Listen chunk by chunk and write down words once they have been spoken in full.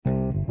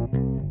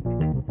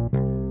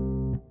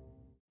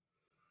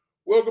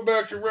Welcome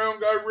back to Round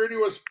Guy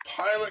Radio as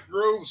Pilot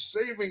Grove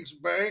Savings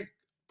Bank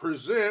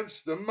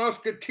presents the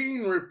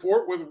Muscatine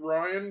Report with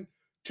Ryan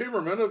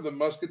Timmerman of the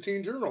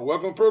Muscatine Journal.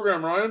 Welcome to the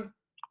program, Ryan.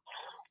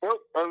 Well,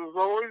 as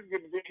always,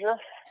 good to be here.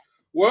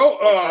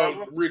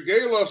 Well,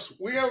 regale us.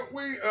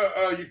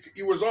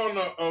 You was on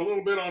a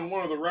little bit on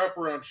one of the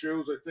wraparound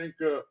shows, I think,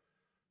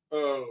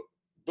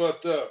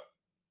 but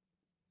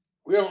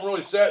we haven't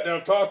really sat down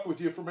and talked with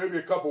you for maybe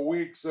a couple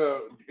weeks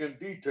in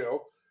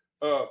detail.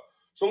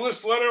 So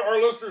let's let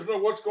our listeners know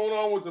what's going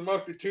on with the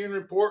Muscatine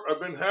Report. I've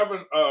been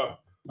having, I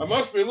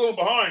must be a little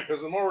behind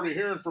because I'm already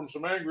hearing from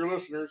some angry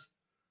listeners.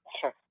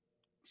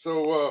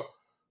 So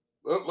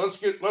let's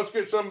get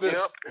some of this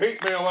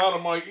hate mail out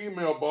of my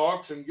email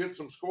box and get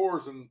some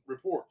scores and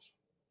reports.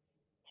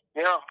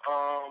 Yeah,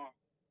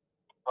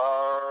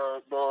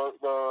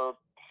 the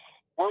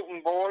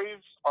Wilton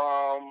boys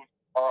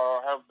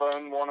have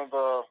been one of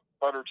the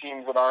better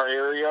teams in our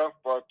area,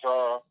 but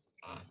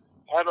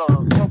had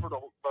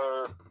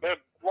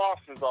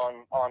losses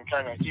on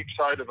kind of each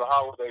side of the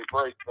holiday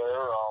break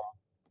there.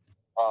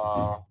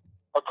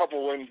 A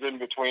couple wins in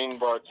between,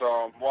 but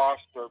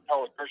lost to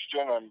Pella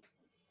Christian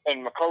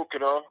and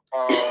Maquoketa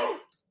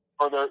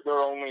for their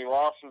only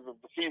losses of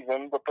the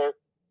season, but they're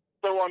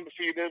still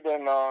undefeated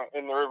in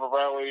the River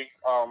Valley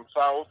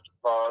South.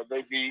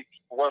 They beat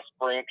West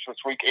Branch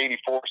this week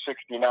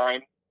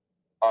 84-69.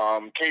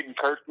 Caden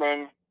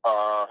Kirkman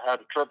had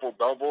a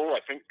triple-double. I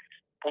think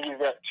he's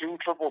got 2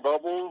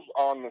 triple-doubles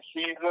on the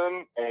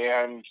season,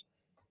 and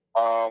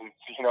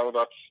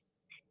that's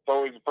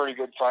always a pretty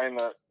good sign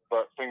that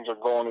things are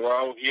going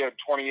well. He had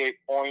 28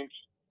 points,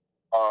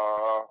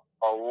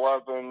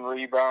 11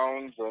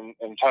 rebounds, and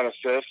 10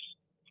 assists.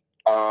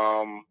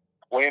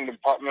 Landon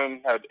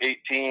Putman had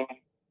 18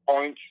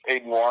 points,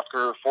 Aiden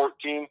Walker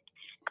 14.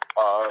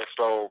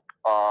 So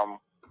a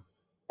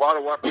lot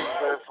of weapons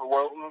there for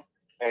Wilton,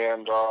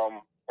 and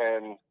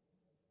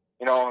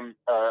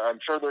I'm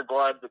sure they're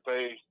glad that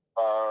they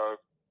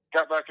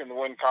got back in the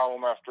win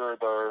column after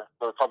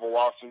their couple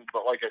losses.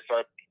 But like I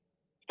said,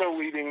 still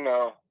leading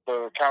the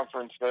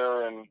conference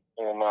there and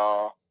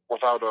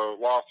without a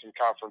loss in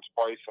conference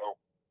play. So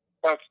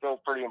that's still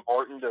pretty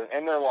important,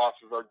 and their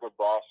losses are good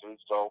losses.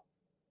 So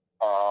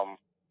I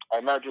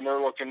imagine they're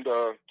looking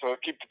to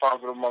keep the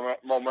positive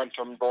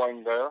momentum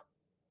going there.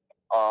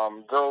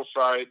 Girls'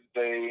 side,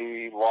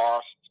 they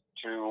lost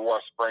to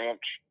West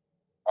Branch.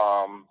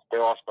 They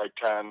lost by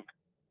 10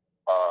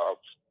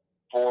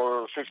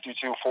 for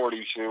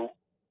 52-42.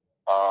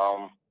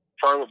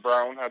 Charlotte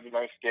Brown had a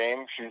nice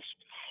game. She's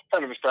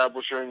kind of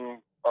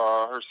establishing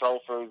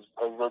herself as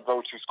a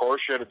go-to scorer.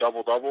 She had a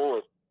double-double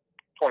with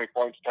 20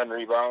 points, 10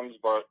 rebounds,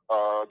 but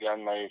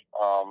again,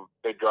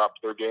 they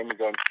dropped their game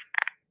against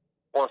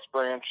West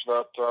Branch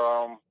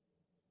that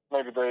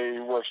maybe they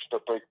wish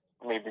that they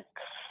maybe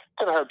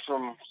could have had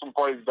some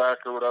plays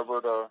back or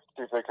whatever to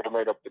see if they could have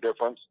made up the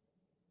difference.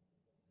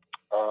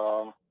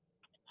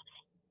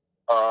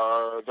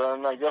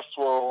 Then I guess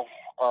we'll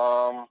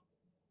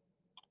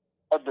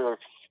head to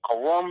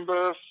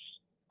Columbus.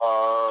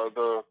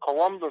 The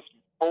Columbus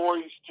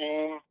boys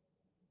team,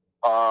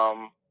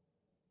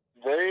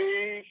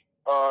 they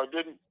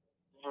didn't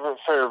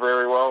fare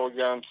very well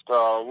against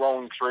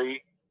Lone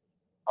Tree.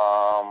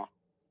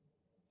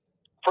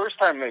 First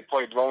time they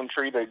played Lone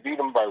Tree, they beat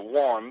them by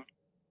 1.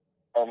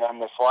 And then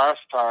this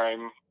last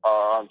time,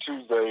 on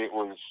Tuesday, it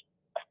was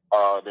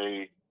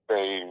they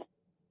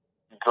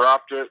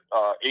dropped it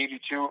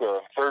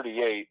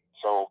 82-38.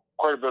 So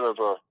quite a bit of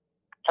a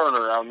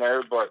turnaround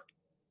there. But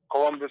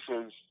Columbus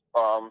is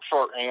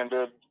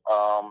short-handed.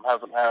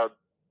 Hasn't had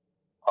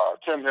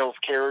Tim Hills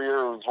Carrier,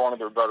 who's one of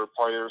their better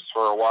players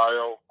for a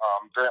while.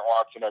 Grant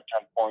Watson had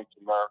 10 points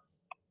in their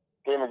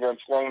game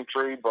against Lone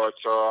Tree, but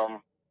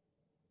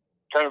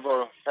kind of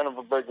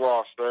a big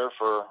loss there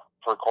for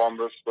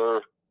Columbus.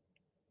 They're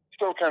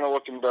still kind of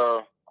looking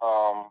to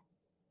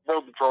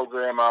build the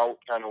program out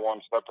kind of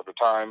one step at a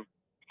time.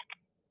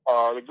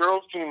 The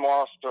girls team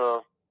lost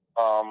to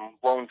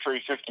Lone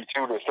Tree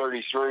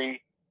 52-33.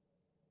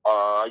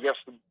 I guess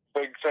the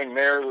big thing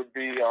there would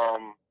be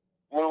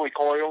Lily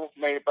Coyle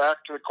made it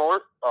back to the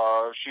court.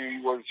 She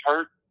was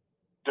hurt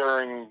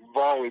during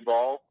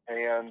volleyball,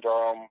 and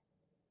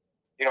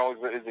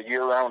is a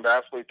year-round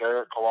athlete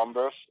there at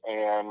Columbus,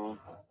 and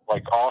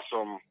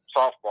awesome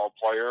softball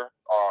player.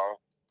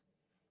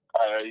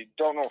 I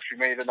don't know if she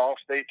made an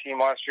all-state team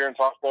last year in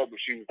softball, but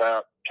she's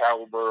that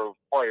caliber of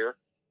player.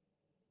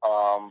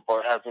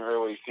 But hasn't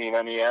really seen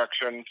any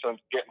action since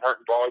getting hurt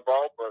in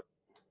volleyball, but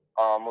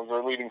was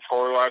their leading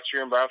scorer last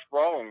year in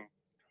basketball and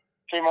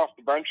came off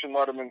the bench and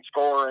led them in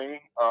scoring.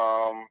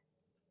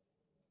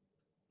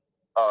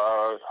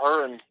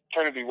 Her and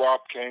Kennedy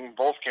Wapking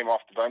both came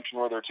off the bench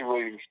and were their 2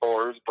 leading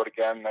scorers, but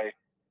again, they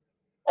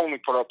only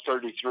put up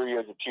 33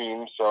 as a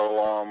team.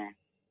 So,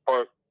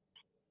 but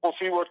we'll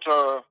see what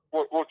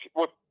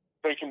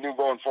they can do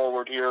going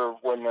forward here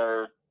when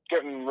they're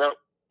getting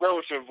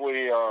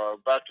relatively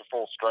back to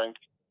full strength.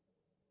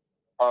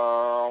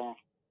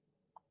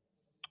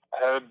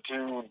 Head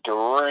to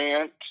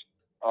Durant.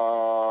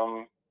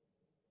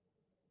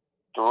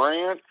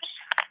 Durant,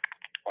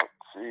 let's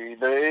see,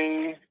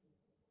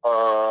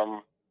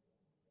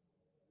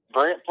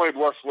 Durant played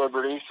West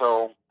Liberty,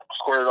 so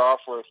squared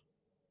off with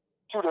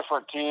two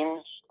different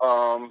teams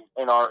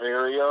in our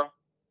area.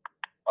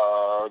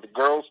 The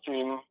girls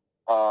team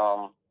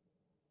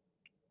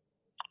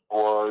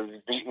was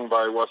beaten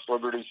by West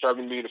Liberty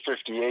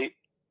 70-58.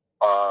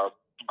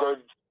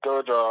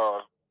 Good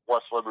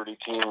West Liberty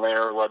team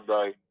there, led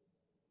by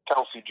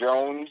Kelsey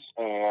Jones,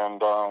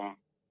 and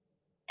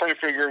kind of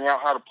figuring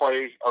out how to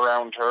play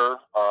around her.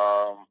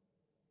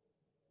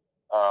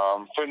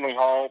 Finley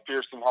Hall,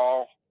 Pearson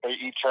Hall, they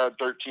each had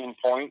 13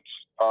 points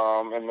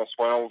in this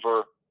win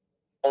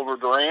over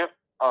Durant.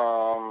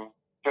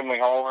 Finley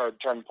Hall had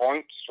 10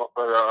 points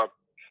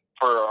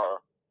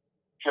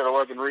she had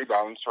 11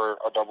 rebounds for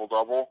a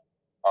double-double.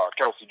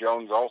 Kelsey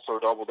Jones also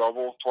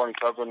double-double,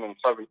 27 and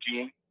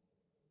 17.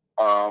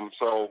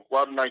 So a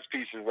lot of nice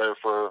pieces there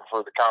for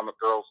the Comet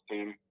girls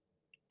team.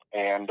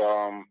 And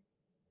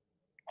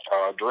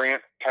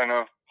Durant kind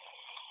of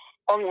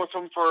hung with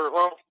them for,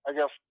 well, I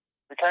guess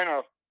they kind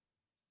of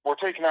were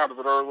taken out of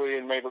it early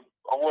and made a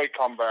late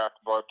comeback,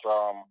 but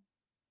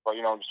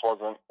just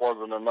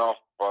wasn't enough.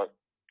 But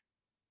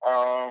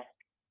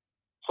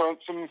so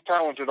some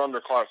talented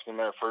underclassmen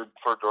there for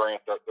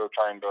Durant that they're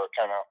trying to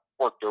kind of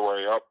work their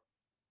way up.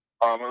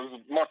 It was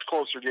a much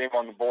closer game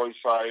on the boys'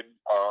 side,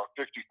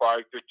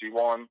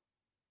 55-51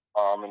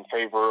 in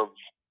favor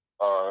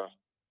of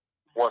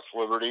West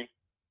Liberty.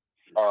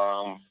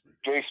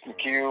 Jace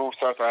McHugh,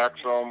 Seth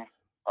Axum,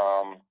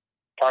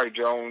 Ty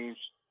Jones,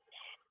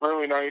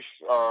 really nice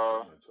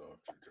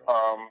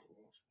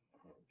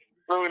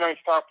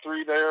top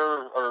three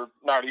there, or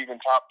not even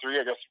top three,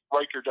 I guess.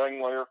 Riker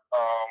Dengler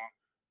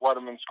led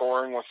him in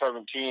scoring with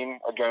 17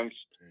 against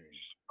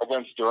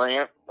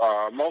Durant.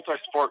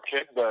 Multi-sport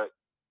kid that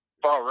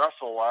saw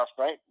wrestle last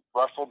night,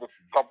 wrestled a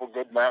couple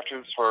good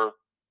matches for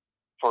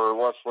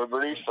West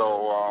Liberty.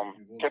 So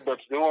kid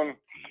that's doing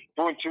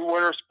two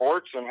winter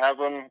sports and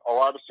having a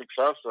lot of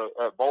success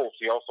at both.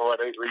 He also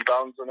had 8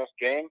 rebounds in this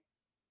game.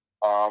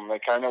 They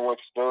kind of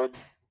withstood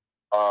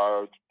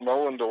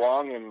Nolan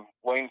DeLong and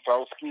Lane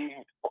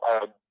Felsky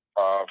had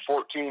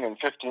 14 and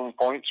 15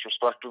 points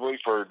respectively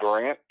for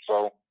Durant.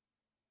 So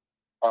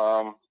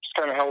just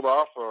kind of held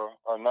off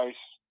a nice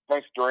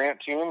Durant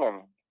team,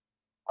 and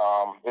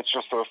it's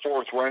just a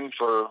 4th win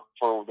for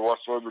the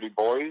West Liberty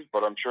boys.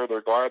 But I'm sure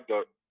they're glad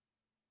that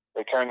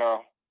they kind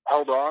of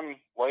held on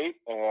late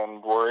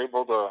and were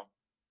able to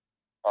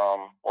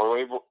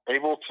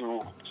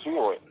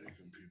seal it.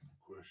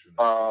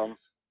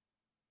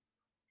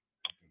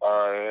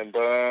 And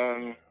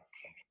then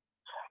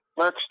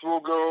next we'll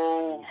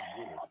go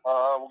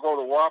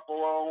to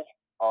Wapello.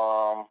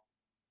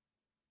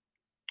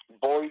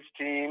 Boys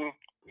team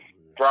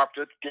dropped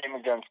its game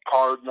against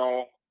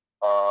Cardinal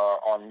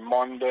on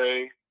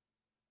Monday,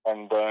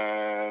 and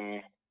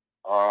then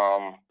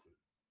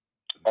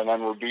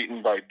we're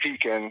beaten by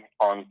Pekin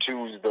on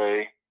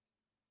Tuesday.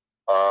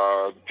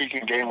 The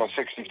Pekin game was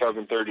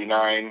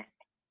 67-39.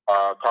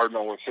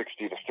 Cardinal was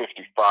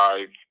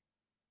 60-55.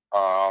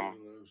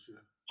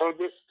 So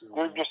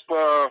they're just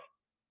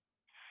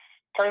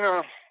kind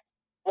of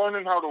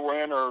learning how to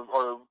win or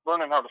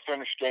learning how to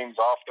finish games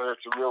off there.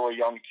 It's a really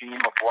young team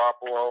of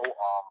Wapello,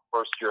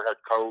 first-year head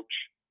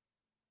coach.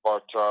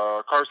 But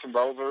Carson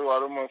Belzer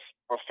led them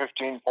with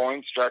 15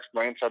 points. Jackson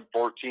Lance had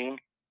 14.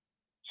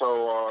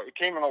 So it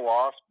came in a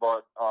loss,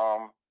 but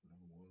I'm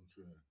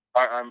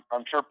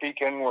sure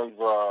Pekin was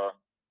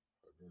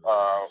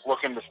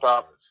looking to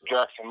stop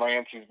Jackson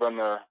Lance. He's been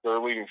their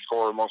leading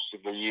scorer most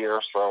of the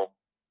year. So,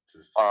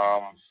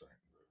 I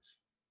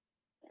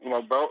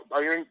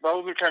think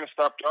Belzer kind of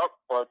stepped up,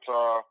 but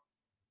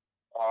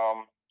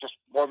just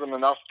wasn't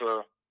enough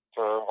to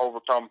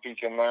overcome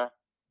Pekin there.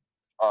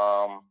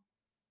 On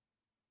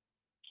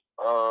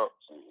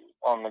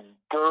the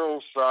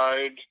girls'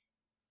 side,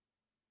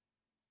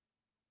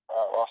 I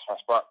lost my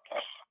spot.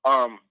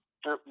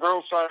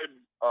 Girls' side,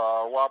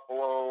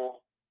 Wapello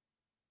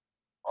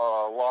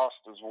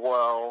lost as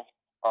well.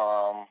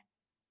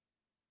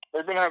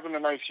 They've been having a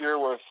nice year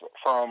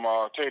from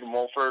Tatum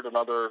Wolford,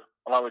 another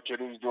kid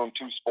who's doing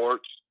 2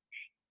 sports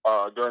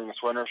during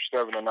this winter. She's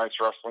having a nice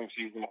wrestling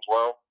season as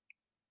well.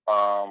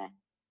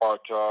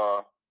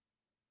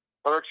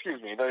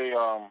 They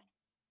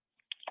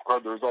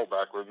read the result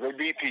backwards. They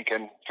beat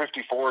Pekin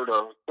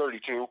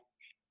 54-32.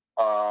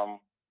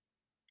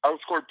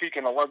 Outscored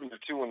Pekin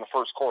 11-2 in the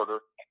first quarter,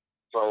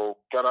 so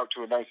got out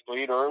to a nice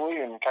lead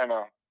early and kind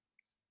of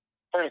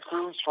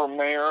cruised from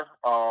there.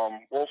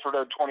 Wolford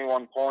had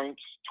 21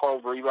 points,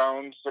 12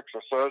 rebounds, 6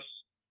 assists.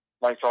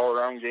 Nice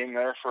all-around game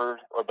there for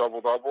a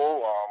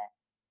double-double.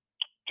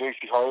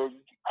 JC Hogue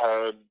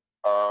had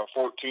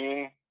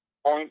 14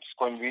 points,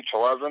 Quinn Beach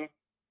 11.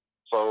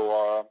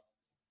 So,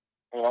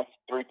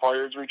 3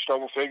 players reached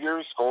double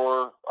figures,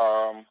 score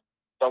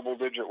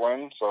double-digit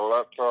wins. So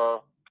that's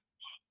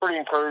pretty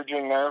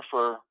encouraging there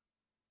for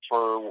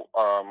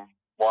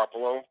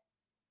Wapello.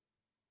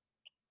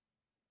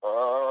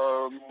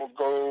 We'll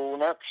go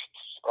next.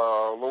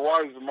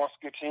 Louisa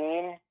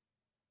Muscatine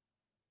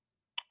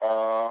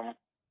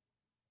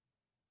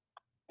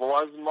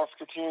Louisa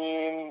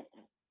Muscatine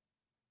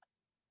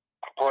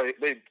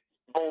they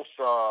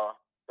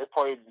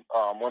played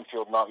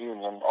Winfield Mount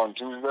Union on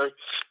Tuesday.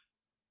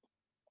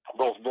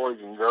 Both boys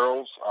and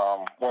girls.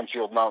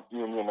 Winfield Mount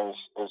Union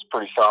is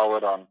pretty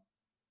solid on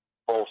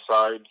both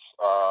sides.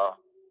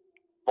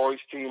 Boys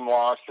team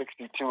lost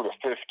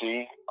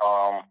 62-50.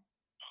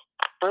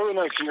 Fairly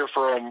nice year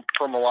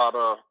from a lot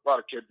of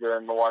kids there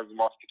in the Louisa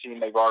Muscatine.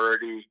 They've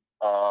already,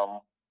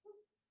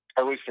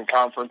 at least in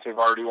conference, they've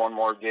already won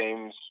more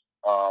games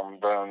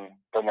than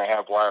they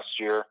have last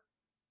year,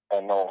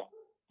 and they'll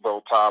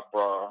top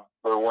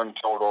their win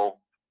total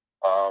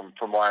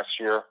from last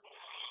year.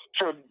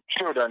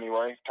 Should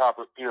anyway. Top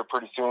it here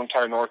pretty soon.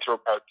 Ty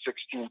Northrop had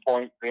 16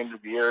 points. Andrew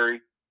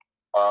Bieri,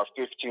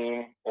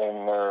 15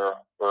 in their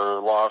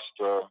loss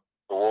to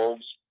the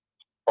Wolves.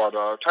 But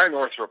Ty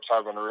Northrop's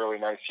having a really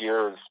nice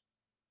year. Is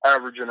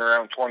averaging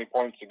around 20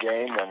 points a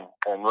game,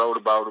 and wrote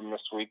about him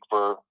this week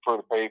for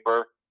the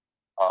paper.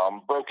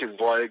 Broke his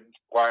leg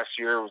last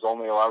year. Was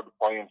only allowed to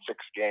play in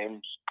 6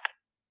 games,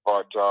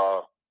 but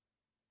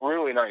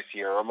really nice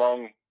year.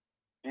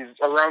 He's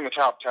around the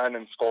top 10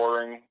 in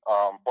scoring,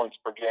 points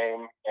per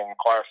game in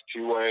Class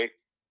 2A,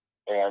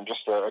 and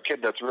just a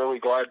kid that's really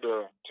glad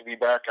to be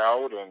back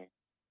out.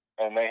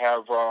 And they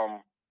have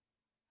some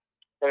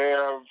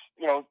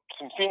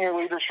senior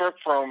leadership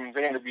from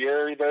Xander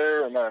Bieri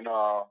there, and then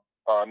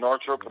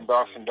Northrop and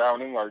Dawson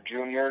Downing are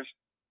juniors,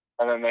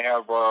 and then they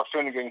have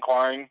Finnegan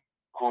Klein,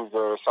 who's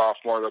a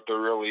sophomore that they're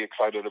really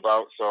excited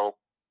about. So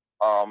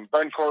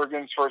Ben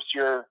Corrigan's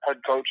first-year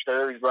head coach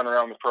there. He's been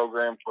around the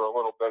program for a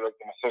little bit as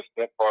an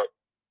assistant, but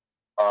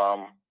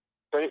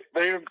they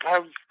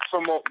have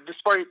some,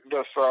 despite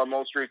this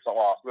most recent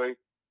loss, they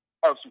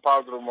have some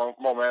positive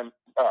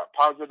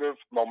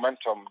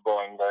momentum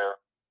going there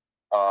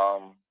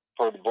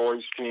for the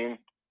boys team.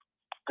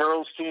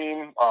 Girls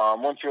team,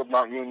 Winfield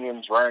Mount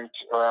Union's ranked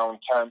around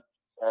 10th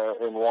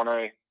in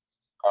 1A.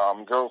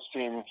 Girls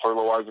team for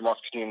Louisa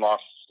Muscatine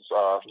lost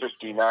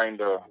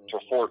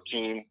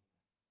 59-14.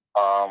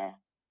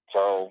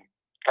 So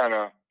kind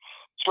of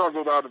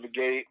struggled out of the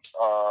gate,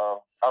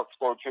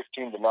 outscored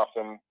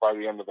 15-0 by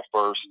the end of the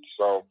first.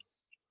 So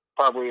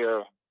probably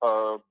a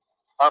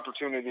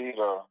opportunity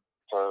to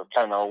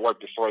kind of wipe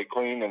the slate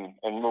clean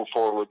and move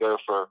forward there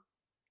for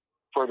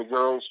the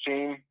girls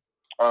team.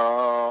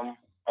 And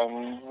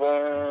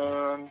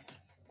then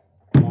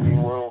we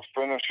will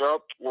finish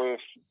up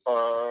with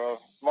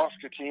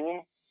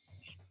Muscatine.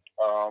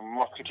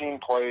 Muscatine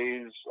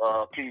plays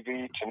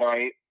PV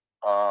tonight.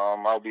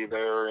 I'll be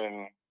there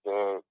in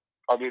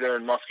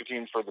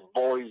Muscatine for the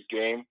boys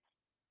game.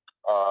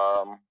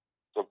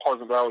 The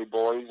Pleasant Valley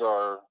boys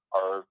are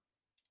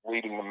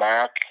leading the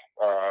MAC.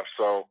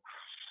 So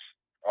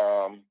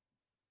I'm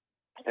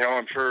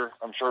sure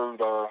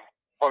the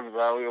Pleasant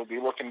Valley will be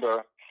looking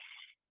to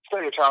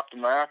stay atop the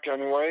MAC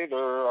anyway.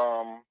 They're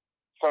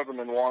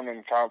 7-1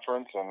 in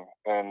conference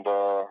and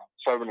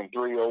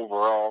 7-3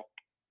 overall.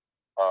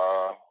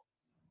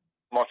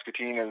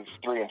 Muscatine is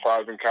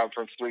 3-5 in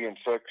conference,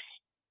 3-6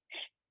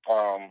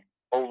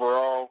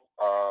 overall.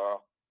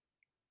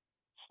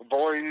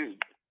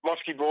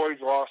 Muskie boys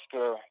lost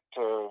to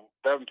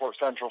Davenport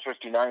Central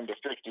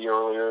 59-50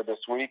 earlier this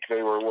week.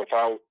 They were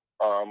without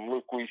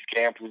Luke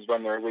Wieskamp, who's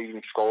been their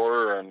leading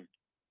scorer and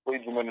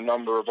leads them in a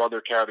number of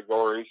other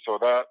categories. So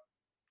that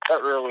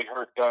really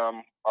hurt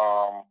them.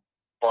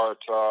 But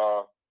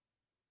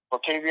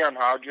Kavion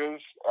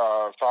Hodges,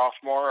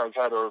 sophomore, has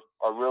had a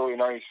really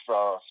nice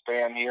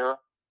span here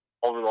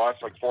over the last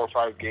 4 or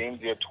 5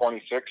 games. He had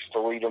 26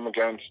 to lead them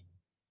against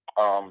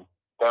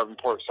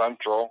Davenport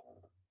Central.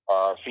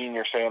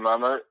 Senior Sam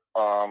Emmert,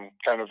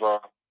 kind of a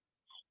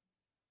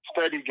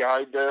steady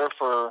guide there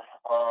for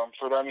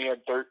them. He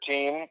had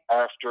 13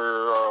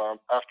 after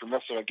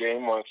missing a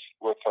game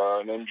with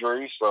an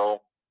injury.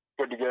 So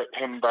good to get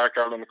him back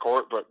out on the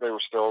court, but they were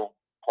still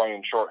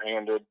playing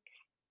shorthanded.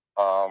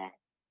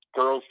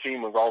 Girls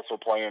team was also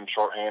playing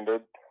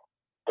shorthanded.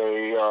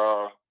 They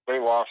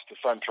lost to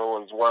Central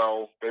as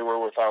well. They were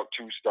without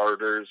 2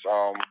 starters.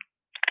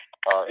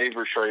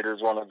 Avery Schrader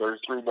is one of their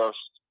three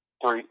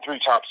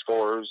top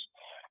scorers,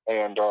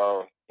 and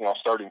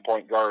starting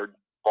point guard,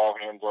 ball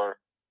handler.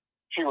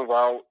 She was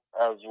out,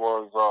 as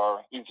was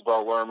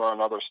Isabel Lerma,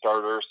 another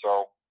starter.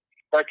 So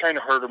that kind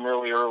of hurt them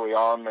really early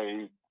on.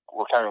 They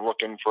were kind of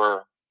looking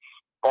for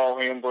ball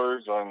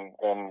handlers and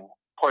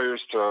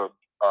players to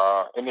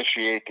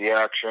initiate the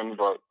action,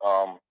 but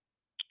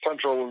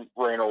Central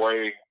ran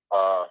away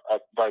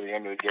by the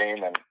end of the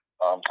game, and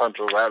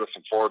Central's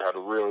Addison Ford had a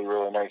really,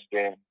 really nice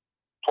game.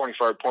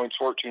 25 points,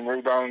 14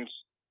 rebounds,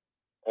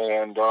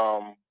 and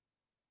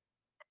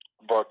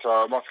but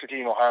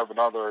Muscatine will have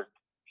another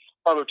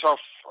tough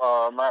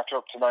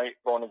matchup tonight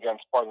going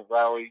against Pleasant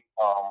Valley.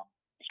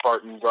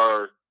 Spartans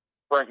are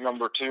ranked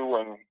number 2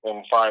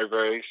 in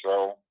 5A,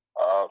 so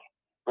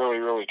really,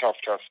 really tough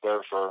test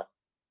there for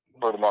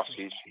the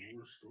Muskies.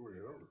 Worst story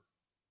ever.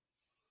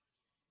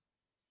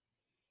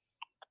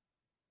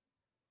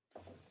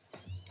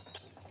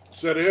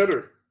 Is that it,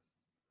 or?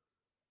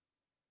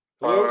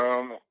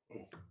 Hello?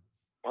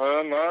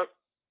 And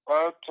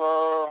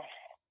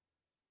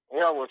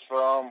yeah, with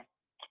I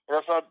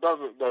guess that does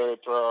it.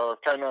 That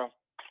kind of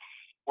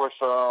with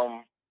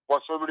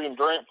West Liberty and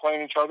Grant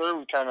playing each other,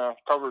 we kind of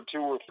covered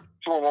two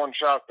in one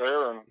shot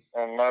there, and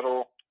that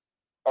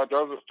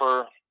does it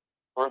for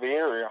the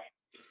area.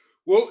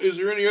 Well, is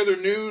there any other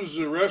news,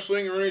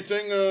 wrestling or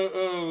anything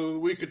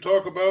we could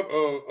talk about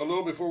a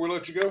little before we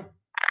let you go?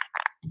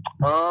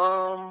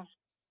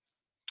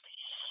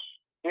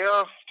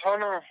 Yeah,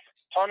 ton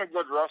of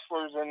good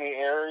wrestlers in the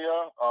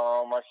area.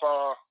 I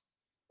saw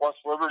West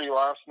Liberty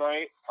last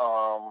night.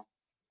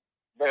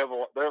 They have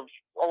a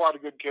lot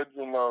of good kids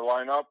in their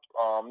lineup.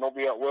 They'll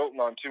be at Wilton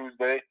on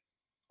Tuesday.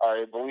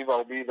 I believe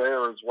I'll be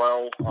there as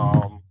well.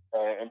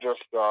 And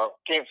just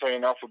can't say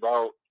enough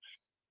about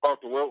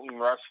the Wilton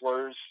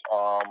wrestlers.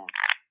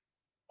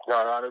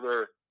 Got out of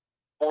their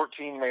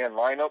 14-man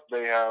lineup,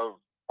 they have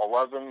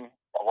 11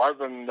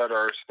 that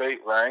are state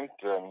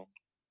ranked, and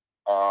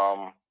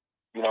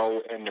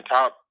in the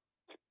top.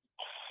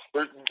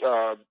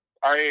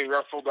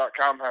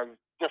 IAWrestle.com has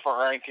different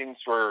rankings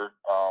for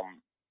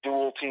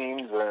dual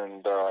teams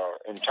and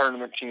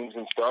tournament teams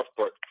and stuff,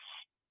 but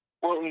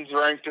Wilton's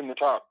ranked in the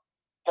top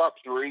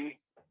 3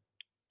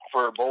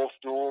 for both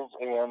duels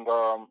and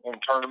in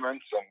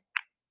tournaments, and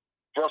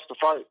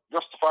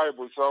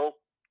justifiably so.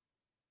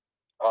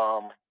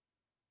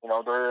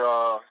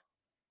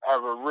 They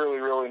have a really,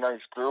 really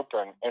nice group,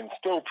 and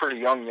still pretty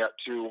young yet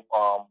too.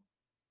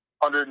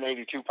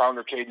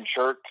 182-pounder Caden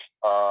Shirk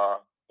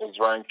is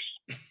ranked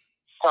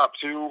top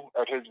 2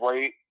 at his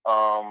weight.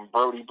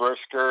 Brody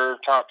Brisker,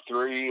 top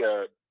 3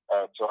 at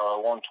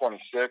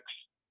 126.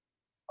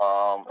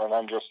 And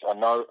then just a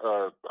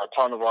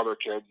ton of other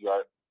kids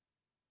that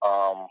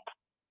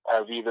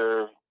have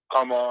either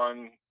come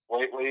on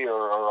lately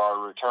or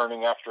are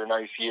returning after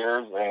nice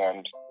years,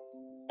 and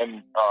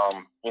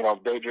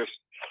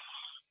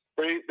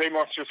they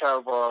must just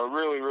have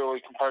really, really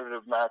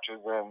competitive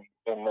matches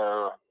in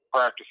their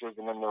practices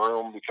and in the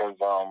room, because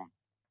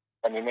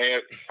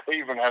they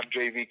even have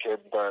JV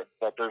kids that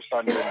they're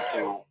sending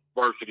to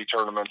varsity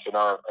tournaments and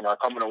are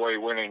coming away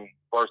winning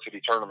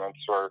varsity tournaments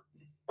for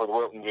the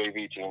Wilton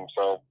JV team.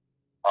 So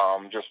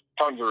just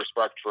tons of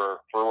respect for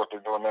what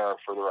they're doing there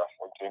for the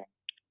wrestling team.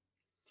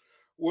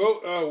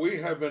 Well, we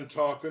have been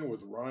talking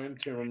with Ryan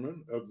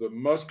Timmerman of the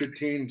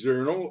Muscatine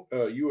Journal.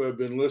 You have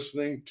been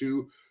listening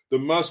to the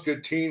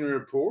Muscatine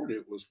Report.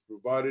 It was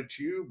provided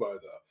to you by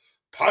the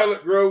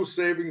Pilot Grove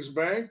Savings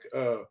Bank.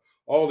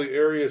 All the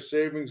area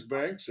savings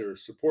banks are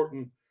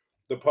supporting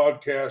the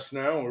podcast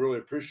now. We really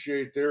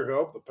appreciate their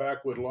help. The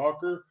Packwood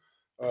Locker,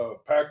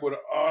 Packwood,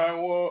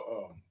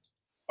 Iowa,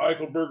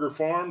 Eichelberger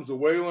Farms of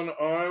Wayland,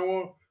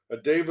 Iowa,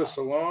 Davis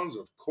Salons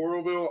of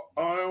Coralville,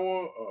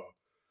 Iowa,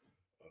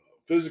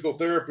 Physical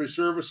Therapy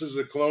Services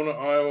of Kelowna,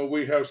 Iowa.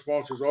 We have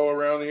sponsors all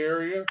around the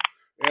area,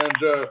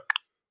 and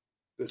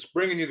it's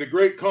bringing you the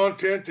great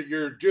content that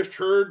you just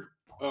heard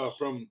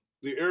from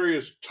the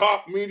area's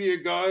top media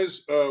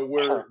guys,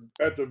 where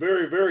at the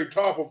very, very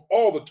top of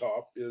all the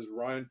top is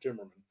Ryan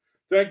Timmerman.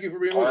 Thank you for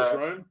being with us,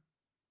 Ryan.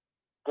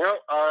 Yeah,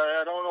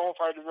 I don't know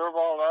if I deserve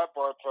all that,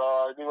 but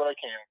I do what I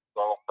can.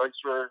 So thanks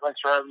for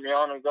having me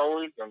on as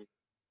always, and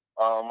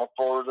look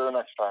forward to the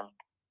next time.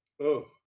 Oh.